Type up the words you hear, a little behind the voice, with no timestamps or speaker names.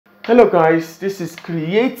Hello guys, this is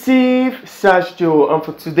Creative Sergio, and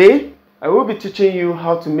for today I will be teaching you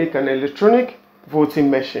how to make an electronic voting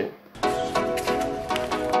machine.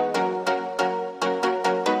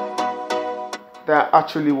 That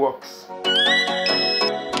actually works.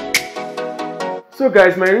 So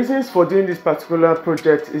guys, my reasons for doing this particular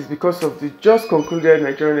project is because of the just concluded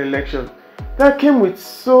Nigerian election that came with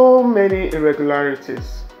so many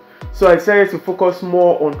irregularities. So I decided to focus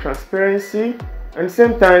more on transparency and at the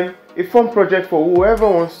same time a fun project for whoever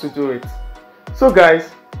wants to do it. So guys,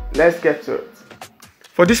 let's get to it.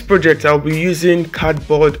 For this project I'll be using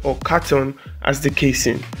cardboard or carton as the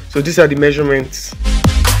casing. So these are the measurements.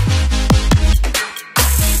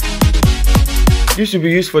 This will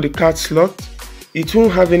be used for the card slot. It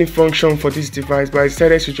won't have any function for this device, but I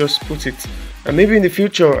decided to just put it, and maybe in the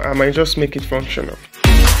future I might just make it functional.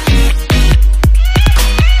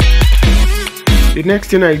 The next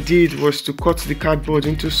thing I did was to cut the cardboard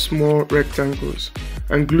into small rectangles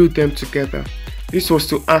and glue them together. This was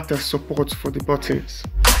to act as support for the buttons.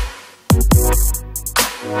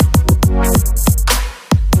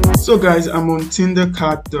 So guys, I'm on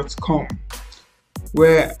tindercard.com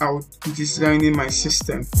where I'll be designing my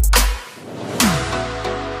system.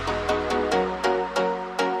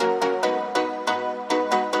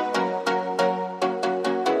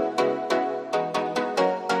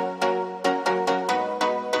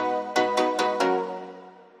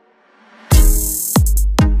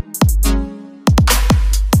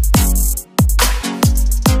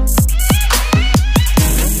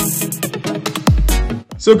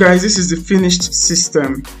 So guys, this is the finished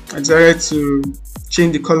system. I decided to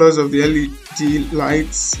change the colors of the LED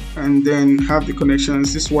lights and then have the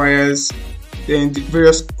connections, these wires, then the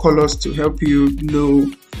various colors to help you know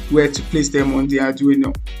where to place them on the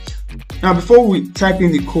Arduino. Now before we type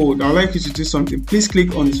in the code, I'd like you to do something. Please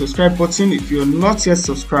click on the subscribe button if you're not yet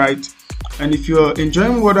subscribed, and if you're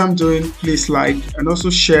enjoying what I'm doing, please like and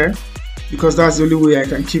also share, because that's the only way I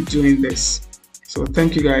can keep doing this. So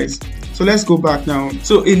thank you guys. So let's go back now.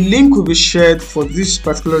 So a link will be shared for this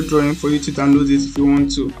particular drawing for you to download it if you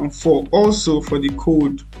want to, and also for the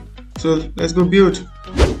code. So let's go build.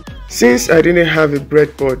 Since I didn't have a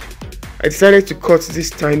breadboard, I decided to cut this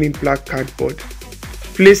tiny black cardboard,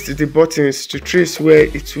 placed the buttons to trace where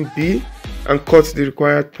it will be, and cut the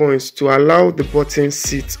required points to allow the buttons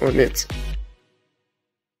sit on it.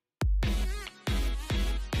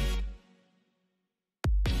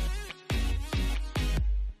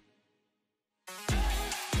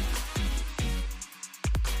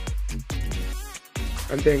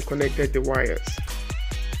 And then connected the wires.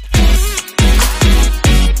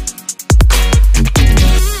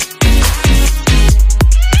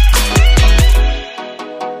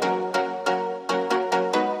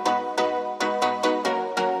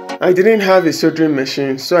 I didn't have a soldering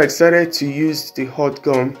machine, so I decided to use the hot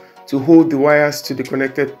gum to hold the wires to the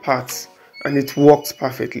connected parts, and it worked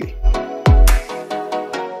perfectly.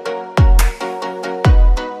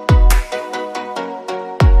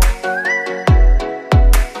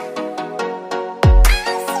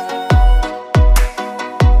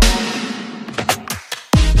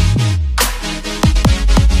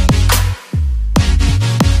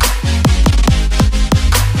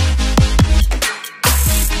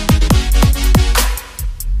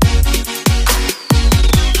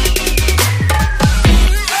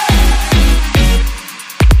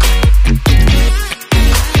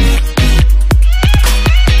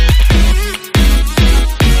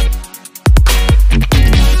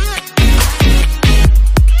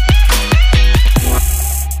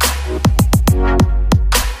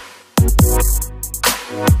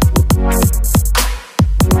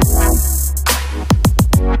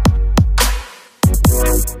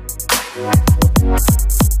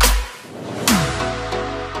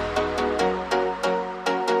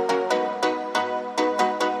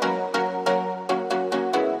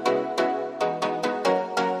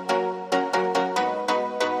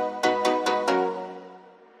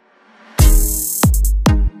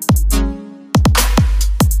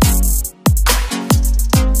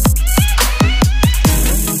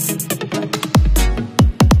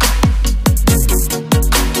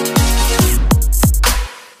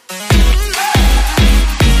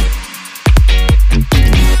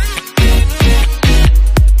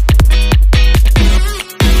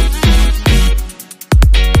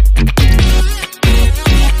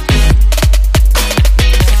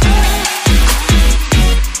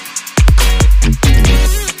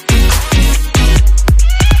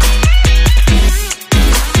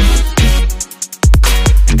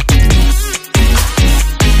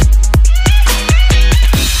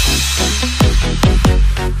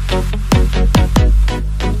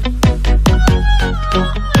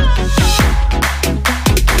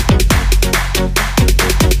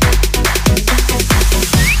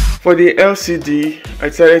 For the LCD, I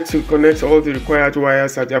decided to connect all the required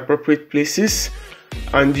wires at the appropriate places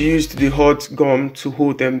and used the hot gum to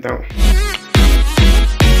hold them down.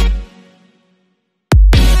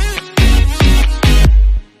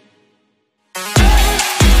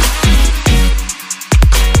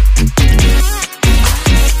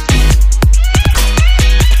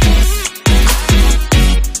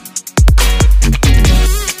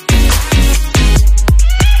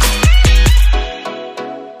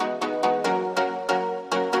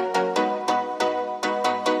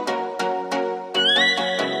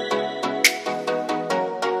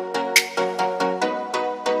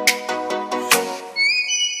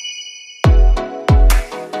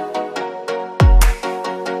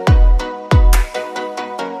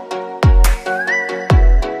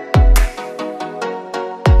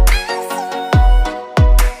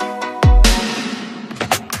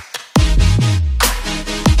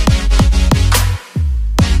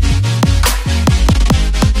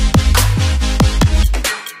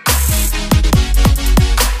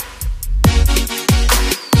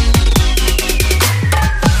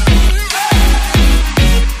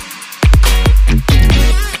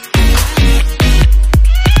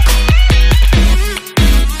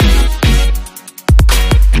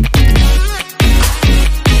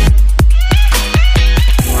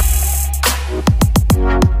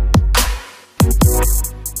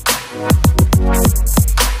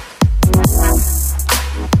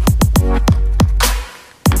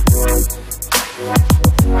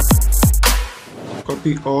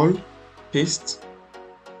 Copy all, paste,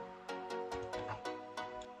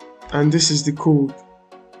 and this is the code.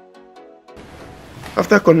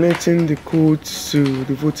 After connecting the code to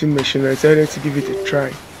the voting machine, I decided to give it a try.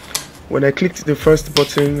 When I clicked the first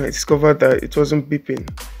button, I discovered that it wasn't beeping.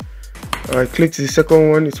 I clicked the second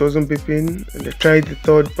one, it wasn't beeping, and I tried the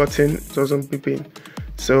third button, it wasn't beeping.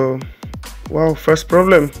 So, wow, first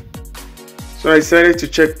problem. So I decided to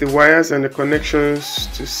check the wires and the connections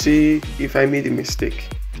to see if I made a mistake.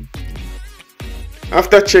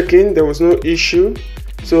 After checking, there was no issue,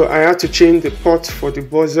 so I had to change the port for the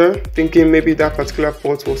buzzer, thinking maybe that particular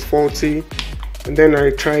port was faulty, and then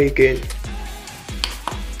I try again.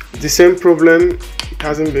 The same problem, it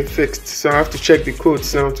hasn't been fixed, so I have to check the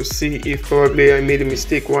codes now to see if probably I made a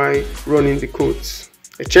mistake while running the codes.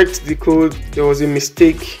 I checked the code, there was a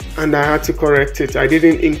mistake and I had to correct it. I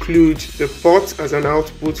didn't include the port as an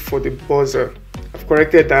output for the buzzer. I've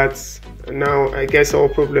corrected that and now I guess all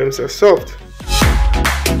problems are solved.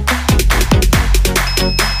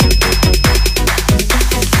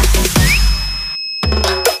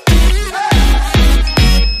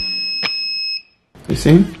 You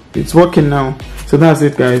see, it's working now. So that's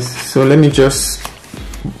it, guys. So let me just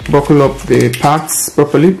buckle up the parts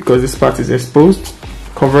properly because this part is exposed.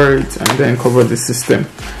 Cover it and then cover the system,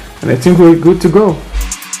 and I think we're good to go.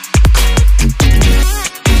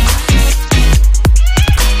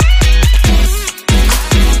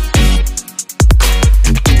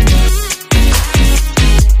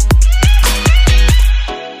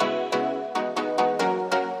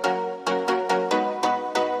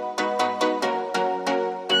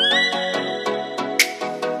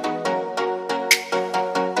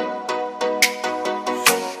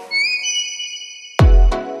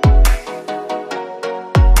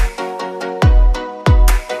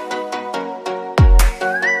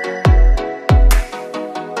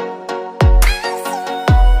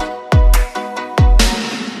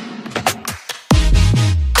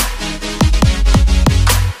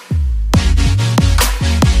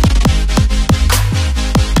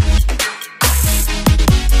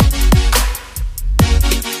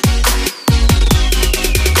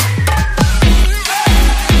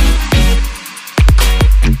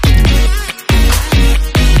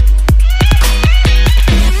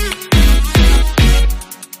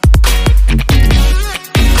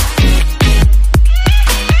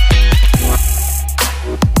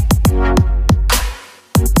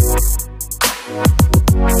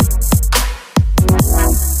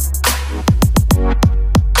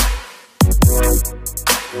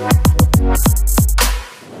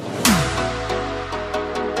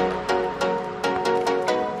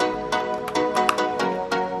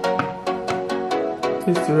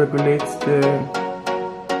 This is to regulate the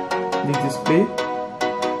display.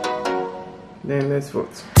 Then let's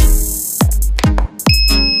vote.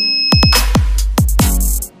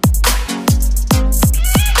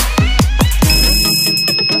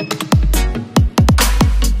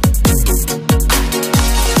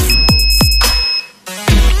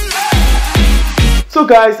 So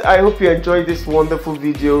guys, I hope you enjoyed this wonderful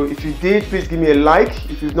video. If you did, please give me a like.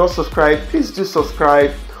 If you've not subscribed, please do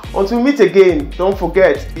subscribe. Until we meet again, don't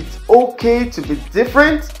forget, it's okay to be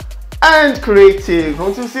different and creative.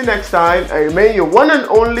 Until see next time, I remain your one and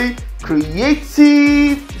only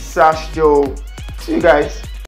creative Sash Joe. See you guys.